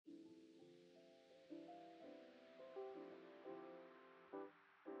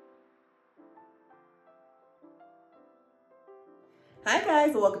Hi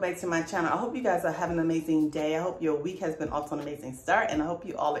guys, welcome back to my channel. I hope you guys are having an amazing day. I hope your week has been off to an amazing start, and I hope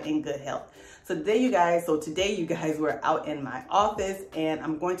you all are in good health. So today you guys, we're out in my office and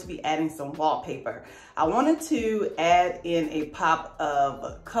I'm going to be adding some wallpaper. I wanted to add in a pop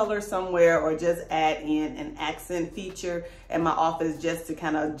of color somewhere, or just add in an accent feature in my office just to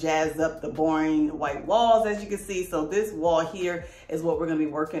kind of jazz up the boring white walls, as you can see. So this wall here is what we're going to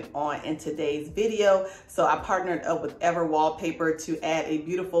be working on in today's video. So I partnered up with Wallpaper to add a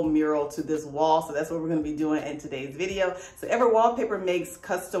beautiful mural to this wall. So that's what we're going to be doing in today's video. So Wallpaper makes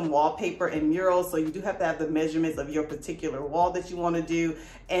custom wallpaper and murals. So you do have to have the measurements of your particular wall that you want to do.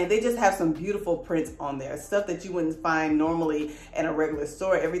 And they just have some beautiful prints on there, stuff that you wouldn't find normally in a regular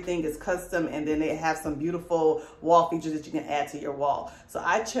store. Everything is custom, and then they have some beautiful wall features that you can add to your wall. So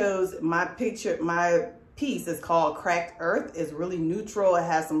I chose my piece is called Cracked Earth. It's really neutral. It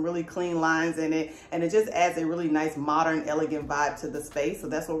has some really clean lines in it, and it just adds a really nice, modern, elegant vibe to the space. So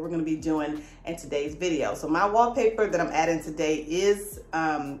that's what we're going to be doing in today's video. So my wallpaper that I'm adding today is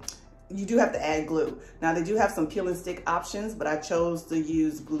you do have to add glue. Now they do have some peel and stick options, but I chose to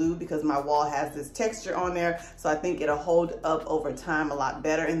use glue because my wall has this texture on there. So I think it'll hold up over time a lot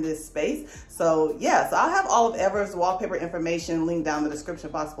better in this space. So yeah, so I'll have all of Ever's wallpaper information linked down in the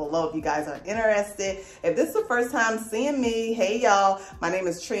description box below if you guys are interested. If this is the first time seeing me, hey y'all, my name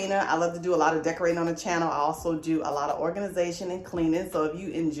is Trina. I love to do a lot of decorating on the channel. I also do a lot of organization and cleaning. So if you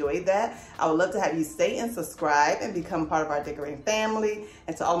enjoy that, I would love to have you stay and subscribe and become part of our decorating family.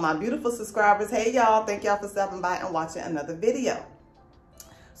 And to all my beautiful subscribers, hey y'all, thank y'all for stopping by and watching another video.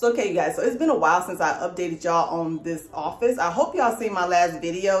 So okay, you guys, so it's been a while since I updated y'all on this office. I hope y'all seen my last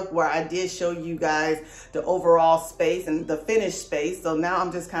video where I did show you guys the overall space and the finished space. So now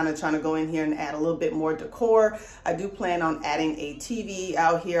I'm just kind of trying to go in here and add a little bit more decor. I do plan on adding a TV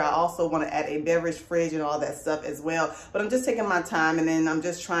out here. I also want to add a beverage fridge and all that stuff as well. But I'm just taking my time, and then I'm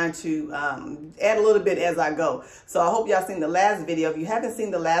just trying to add a little bit as I go. So I hope y'all seen the last video. If you haven't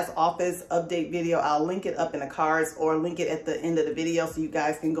seen the last office update video, I'll link it up in the cards or link it at the end of the video so you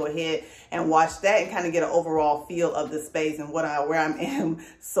guys can go ahead and watch that and kind of get an overall feel of the space and where I am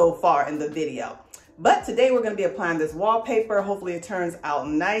so far in the video. But today we're going to be applying this wallpaper. Hopefully it turns out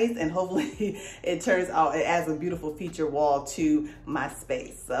nice, and hopefully it turns out it adds a beautiful feature wall to my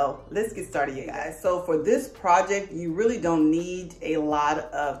space. So let's get started, you guys. So for this project, you really don't need a lot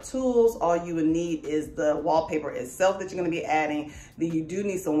of tools. All you would need is the wallpaper itself that you're going to be adding. Then you do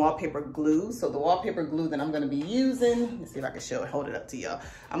need some wallpaper glue. So the wallpaper glue that I'm going to be using, let me see if I can hold it up to y'all.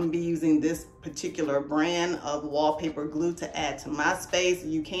 I'm going to be using this particular brand of wallpaper glue to add to my space.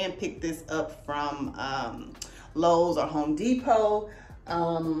 You can pick this up from Lowe's or Home Depot.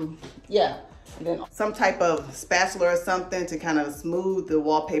 Yeah, and then some type of spatula or something to kind of smooth the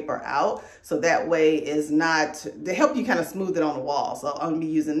wallpaper out, so that way is not to help you kind of smooth it on the wall. So I'm gonna be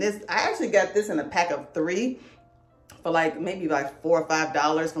using this. I actually got this in a pack of 3 for maybe $4 or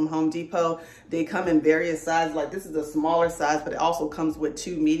 $5 from Home Depot. They come in various sizes. Like this is a smaller size, but it also comes with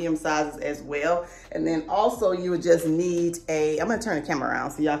 2 medium sizes as well. And then also you would just need I'm gonna turn the camera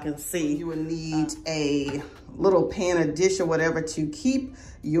around so y'all can see. You would need a little pan or dish or whatever to keep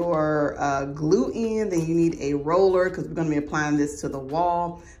your glue in. Then you need a roller because we're gonna be applying this to the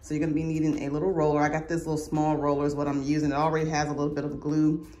wall. So you're gonna be needing a little roller. I got this little small roller is what I'm using. It already has a little bit of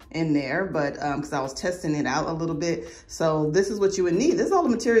glue in there, but because I was testing it out a little bit. So this is what you would need. This is all the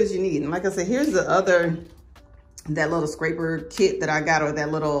materials you need. And like I said, here's that little scraper kit that I got, or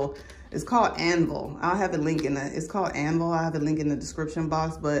that little, it's called Anvil. I'll have a link it's called Anvil. I'll have a link in the description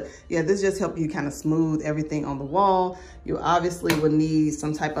box. But yeah, this just helps you kind of smooth everything on the wall. You obviously would need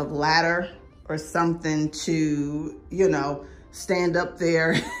some type of ladder or something to, stand up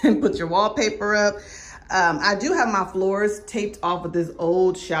there and put your wallpaper up. I do have my floors taped off with this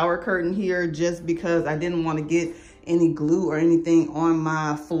old shower curtain here just because I didn't want to get any glue or anything on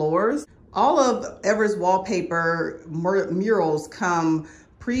my floors. All of Ever's wallpaper murals come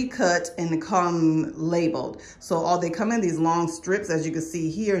pre-cut and come labeled. So they come in these long strips, as you can see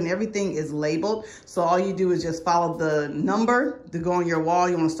here, and everything is labeled. So all you do is just follow the number to go on your wall.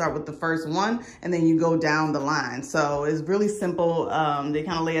 You want to start with the first one, and then you go down the line. So it's really simple. They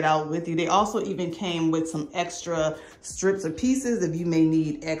kind of lay it out with you. They also even came with some extra strips or pieces if you may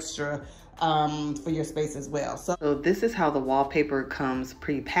need extra for your space as well. So this is how the wallpaper comes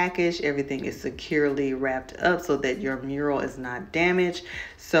pre-packaged. Everything is securely wrapped up so that your mural is not damaged.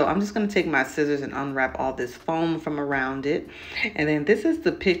 So I'm just going to take my scissors and unwrap all this foam from around it. And then this is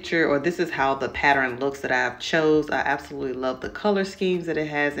the picture, or this is how the pattern looks that I've chose. I absolutely love the color schemes that it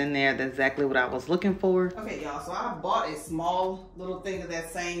has in there. That's exactly what I was looking for. Okay, y'all, so I bought a small little thing of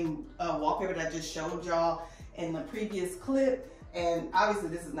that same wallpaper that I just showed y'all in the previous clip. And obviously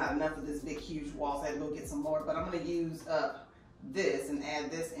this is not enough of this big huge wall, so I had to go get some more, but I'm gonna use up this and add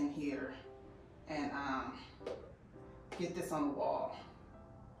this in here and get this on the wall.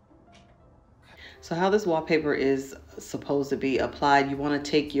 So how this wallpaper is supposed to be applied, you want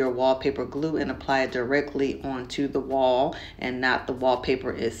to take your wallpaper glue and apply it directly onto the wall and not the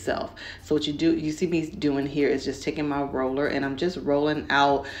wallpaper itself. So what you see me doing here is just taking my roller and I'm just rolling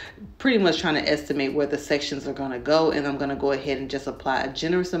out, pretty much trying to estimate where the sections are going to go, and I'm going to go ahead and just apply a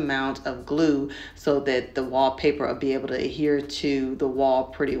generous amount of glue so that the wallpaper will be able to adhere to the wall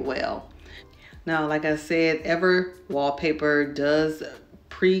pretty well. Now, like I said, Ever Wallpaper does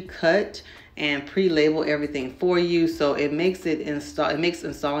pre-cut and pre-label everything for you, so it makes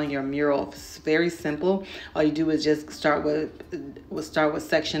installing your mural very simple. All you do is just start with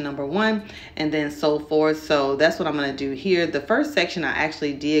section number 1 and then so forth. So that's what I'm going to do here. The first section I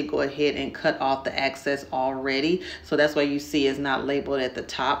actually did go ahead and cut off the access already, so that's why you see it's not labeled at the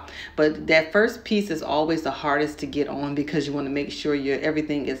top. But that first piece is always the hardest to get on because you want to make sure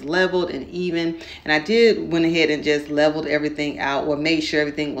everything is leveled and even. And I went ahead and just leveled everything out, or made sure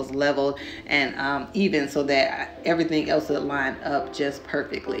everything was leveled and even, so that everything else would line up just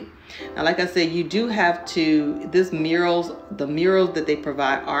perfectly. Now, like I said, you do have to, the murals that they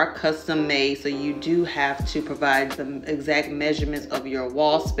provide are custom made, so you do have to provide the exact measurements of your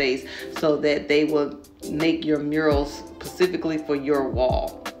wall space so that they will make your murals specifically for your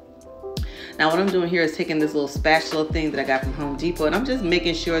wall. Now what I'm doing here is taking this little spatula thing that I got from Home Depot, and I'm just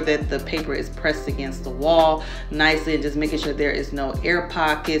making sure that the paper is pressed against the wall nicely, and just making sure there is no air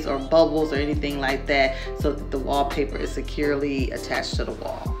pockets or bubbles or anything like that, so that the wallpaper is securely attached to the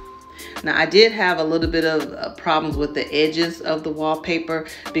wall. Now I did have a little bit of problems with the edges of the wallpaper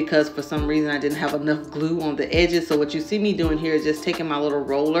because for some reason I didn't have enough glue on the edges. So what you see me doing here is just taking my little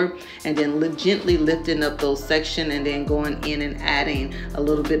roller and then gently lifting up those sections and then going in and adding a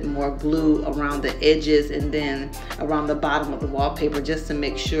little bit more glue around the edges and then around the bottom of the wallpaper, just to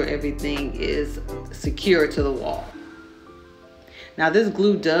make sure everything is secure to the wall. Now this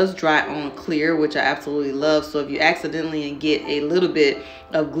glue does dry on clear, which I absolutely love. So if you accidentally get a little bit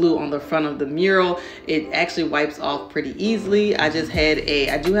of glue on the front of the mural, it actually wipes off pretty easily. I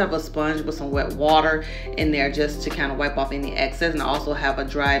do have a sponge with some wet water in there just to kind of wipe off any excess, and I also have a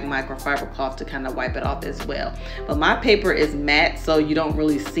dried microfiber cloth to kind of wipe it off as well. But my paper is matte, so you don't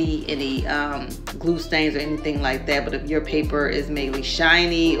really see any glue stains or anything like that. But if your paper is maybe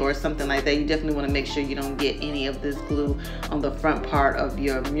shiny or something like that, you definitely want to make sure you don't get any of this glue on the front part of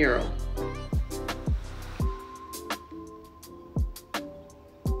your mural.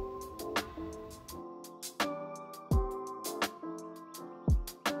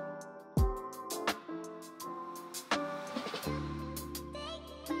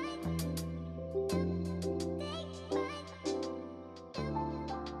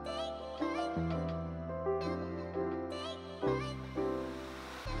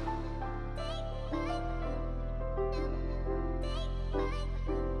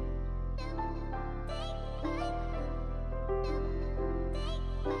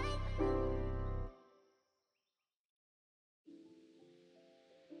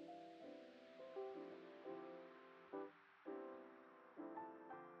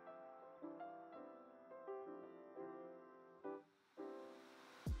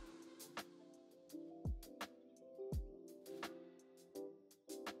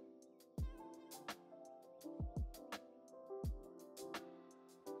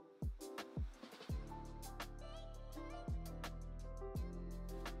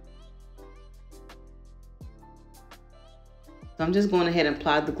 So I'm just going ahead and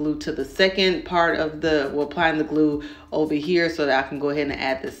apply the glue to the second part of applying the glue over here so that I can go ahead and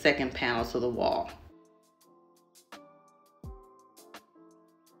add the second panel to the wall.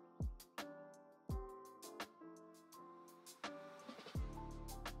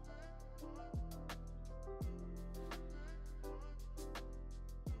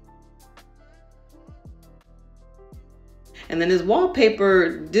 And then this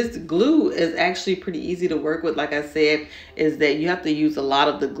wallpaper, this glue is actually pretty easy to work with. Like I said, is that you have to use a lot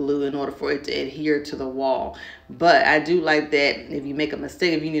of the glue in order for it to adhere to the wall. But I do like that if you make a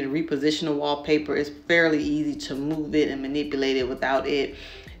mistake, if you need to reposition the wallpaper, it's fairly easy to move it and manipulate it without it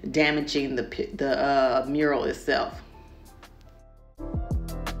damaging the mural itself.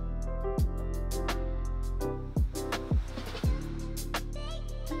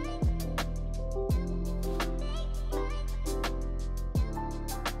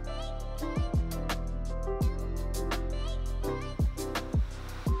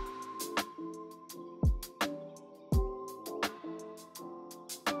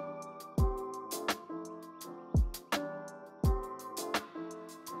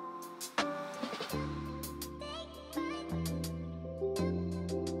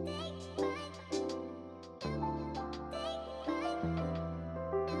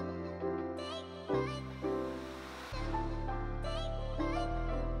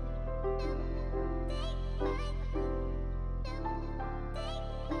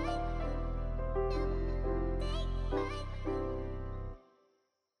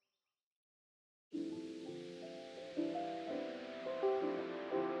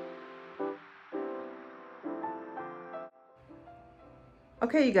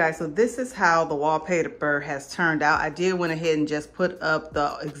 Okay, you guys, so this is how the wallpaper has turned out. I did went ahead and just put up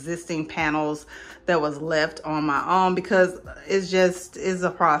the existing panels that was left on my own because it's a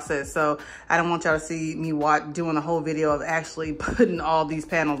process. So I don't want y'all to see me doing a whole video of actually putting all these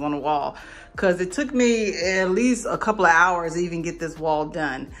panels on the wall, because it took me at least a couple of hours to even get this wall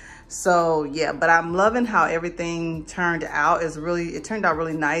done. So yeah, but I'm loving how everything turned out. It turned out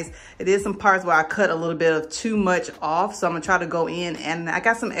really nice. It is some parts where I cut a little bit of too much off. So I'm gonna try to go in, and I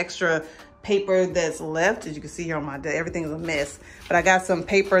got some extra paper that's left. As you can see here on my desk, everything's a mess, but I got some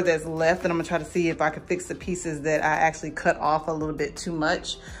paper that's left, and I'm gonna try to see if I can fix the pieces that I actually cut off a little bit too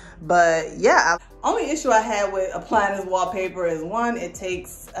much. But yeah, only issue I had with applying this wallpaper is, one, it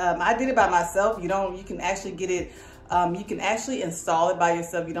takes, I did it by myself. You can actually get it, you can actually install it by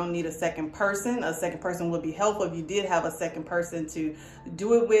yourself. You don't need a second person. A second person would be helpful if you did have a second person to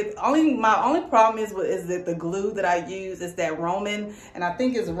do it with. My only problem is that the glue that I use is that Roman, and I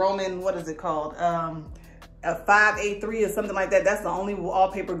think it's Roman, what is it called? A 5A3 or something like that. That's the only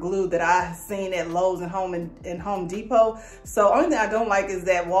wallpaper glue that I've seen at Lowe's and Home Depot. So only thing I don't like is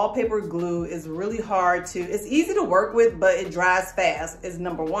that wallpaper glue is really hard it's easy to work with, but it dries fast, is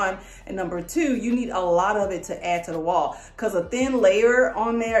number one. And number two, you need a lot of it to add to the wall, because a thin layer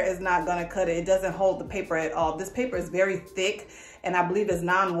on there is not gonna cut it. It doesn't hold the paper at all. This paper is very thick, and I believe it's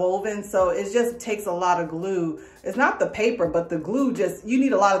non-woven, so it just takes a lot of glue. It's not the paper, but the glue you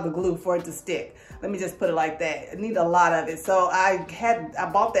need a lot of the glue for it to stick. Let me just put it like that. I need a lot of it. So I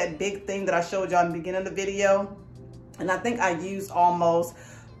bought that big thing that I showed y'all in the beginning of the video, and I think I used almost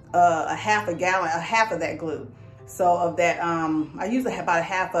a half a gallon, half of that glue. So of that, I used about a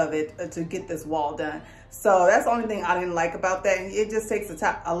half of it to get this wall done. So that's the only thing I didn't like about that. It just takes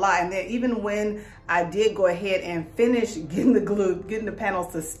a lot. And then even when I did go ahead and finish getting the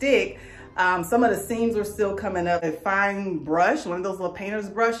panels to stick, some of the seams were still coming up. A fine brush, one of those little painter's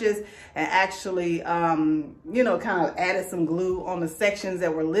brushes, and actually, you know, kind of added some glue on the sections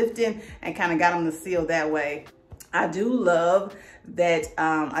that were lifting and kind of got them to seal that way. I do love that.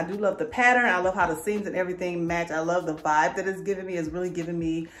 I do love the pattern. I love how the seams and everything match. I love the vibe that it's giving me. It's really giving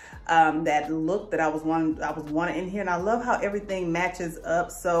me that look that I was wanting in here. And I love how everything matches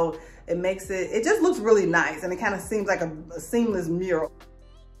up. So it just looks really nice. And it kind of seems like a seamless mural.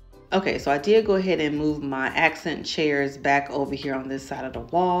 Okay, so I did go ahead and move my accent chairs back over here on this side of the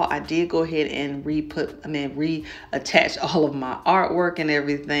wall. I did go ahead and reattach all of my artwork and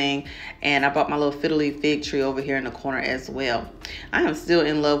everything. And I bought my little fiddly fig tree over here in the corner as well. I am still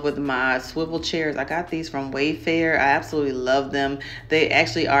in love with my swivel chairs. I got these from Wayfair. I absolutely love them. They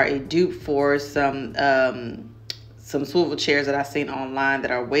actually are a dupe for some swivel chairs that I've seen online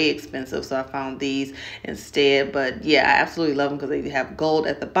that are way expensive. So I found these instead. But yeah, I absolutely love them because they have gold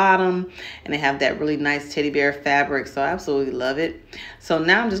at the bottom and they have that really nice teddy bear fabric. So I absolutely love it. So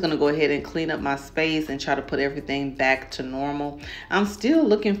now I'm just going to go ahead and clean up my space and try to put everything back to normal. I'm still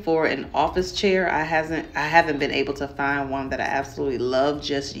looking for an office chair. I haven't been able to find one that I absolutely love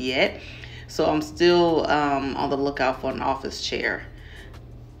just yet. So I'm still on the lookout for an office chair.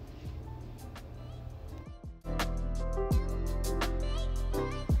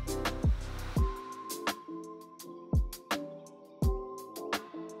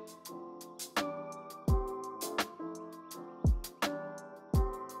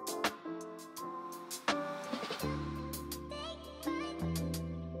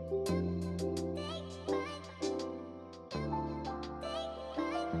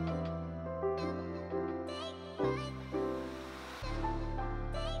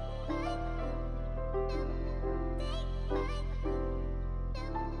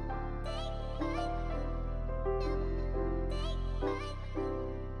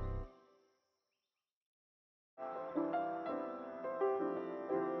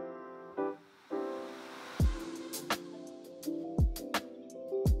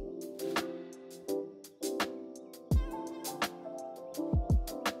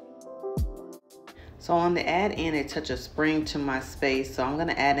 So I'm going to add in a touch of spring to my space. So I'm going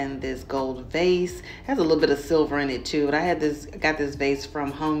to add in this gold vase. It has a little bit of silver in it too. But I got this vase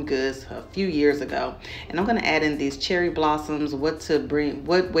from Home Goods a few years ago. And I'm going to add in these cherry blossoms. What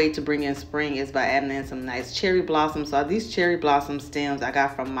way to bring in spring is by adding in some nice cherry blossoms. So these cherry blossom stems I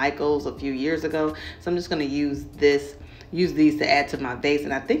got from Michael's a few years ago. So I'm just going to use these to add to my vase.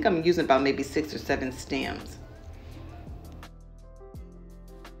 And I think I'm using about maybe 6 or 7 stems.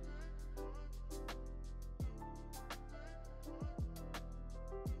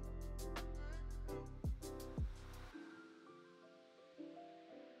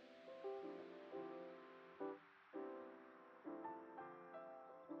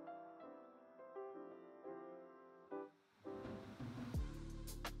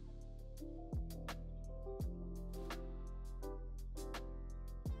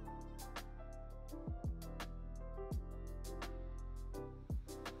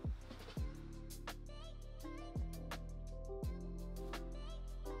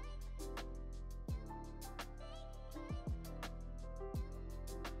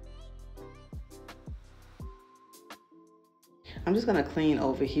 I'm just gonna clean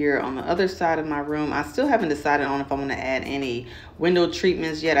over here on the other side of my room. I still haven't decided on if I'm gonna add any window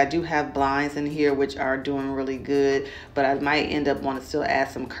treatments yet. I do have blinds in here which are doing really good, but I might end up wanting to still add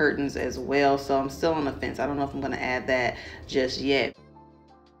some curtains as well. So I'm still on the fence. I don't know if I'm gonna add that just yet.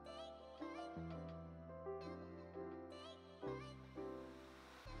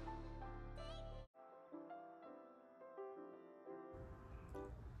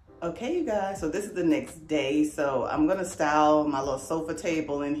 Okay, you guys, so this is the next day. So I'm gonna style my little sofa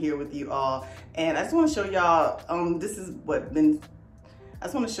table in here with you all. And I just wanna show y'all, I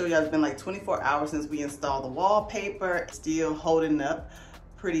just wanna show y'all it's been like 24 hours since we installed the wallpaper. Still holding up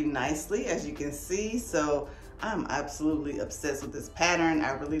pretty nicely, as you can see. So I'm absolutely obsessed with this pattern.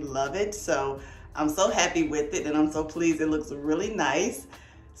 I really love it. So I'm so happy with it and I'm so pleased. It looks really nice.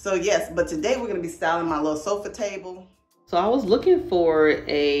 So yes, but today we're gonna be styling my little sofa table. So I was looking for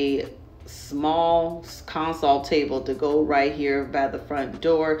a small console table to go right here by the front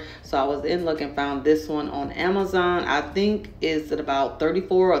door. So I was looking, found this one on Amazon. I think it's at about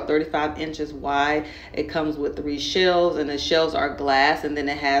 34 or 35 inches wide. It comes with 3 shelves, and the shelves are glass, and then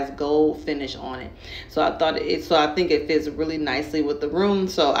it has gold finish on it. So I think it fits really nicely with the room.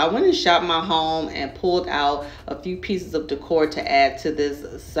 So I went and shopped my home and pulled out a few pieces of decor to add to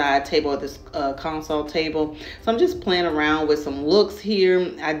this side table, or this console table. So I'm just playing around with some looks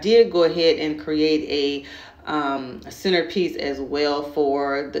here. I did go ahead and create a centerpiece as well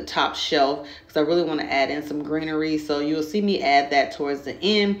for the top shelf, because I really want to add in some greenery. So you'll see me add that towards the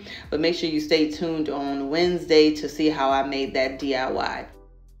end, but make sure you stay tuned on Wednesday to see how I made that DIY.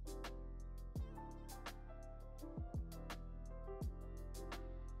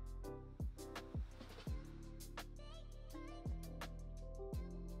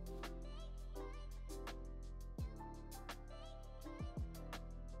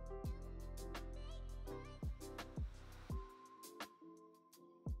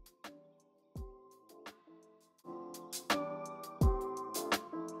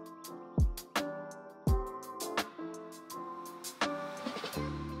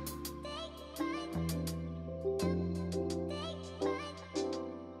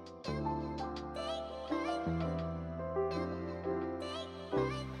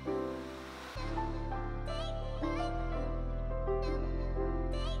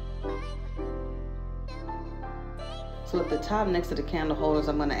 So at the top next to the candle holders,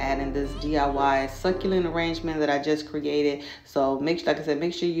 I'm going to add in this DIY succulent arrangement that I just created. So like I said,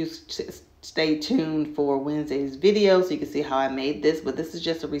 make sure you stay tuned for Wednesday's video so you can see how I made this. But this is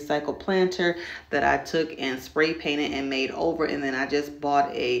just a recycled planter that I took and spray painted and made over. And then I just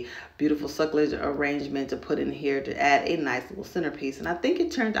bought a beautiful succulent arrangement to put in here to add a nice little centerpiece. And I think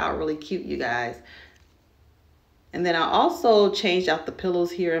it turned out really cute, you guys. And then I also changed out the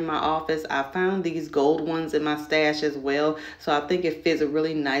pillows here in my office. I found these gold ones in my stash as well. So I think it fits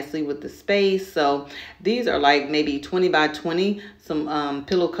really nicely with the space. So these are like maybe 20 by 20, some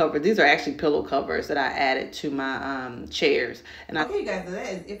pillow covers. These are actually pillow covers that I added to my chairs. And okay, you guys, so that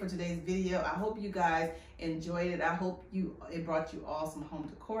is it for today's video. I hope you guys enjoyed it. I hope it brought you all some home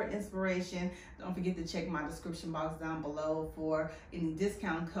decor inspiration. Don't forget to check my description box down below for any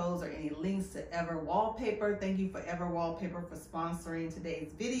discount codes or any links to Ever Wallpaper. Thank you for Ever Wallpaper for sponsoring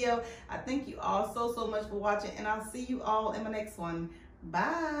today's video. I thank you all so much for watching, and I'll see you all in my next one.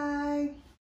 Bye.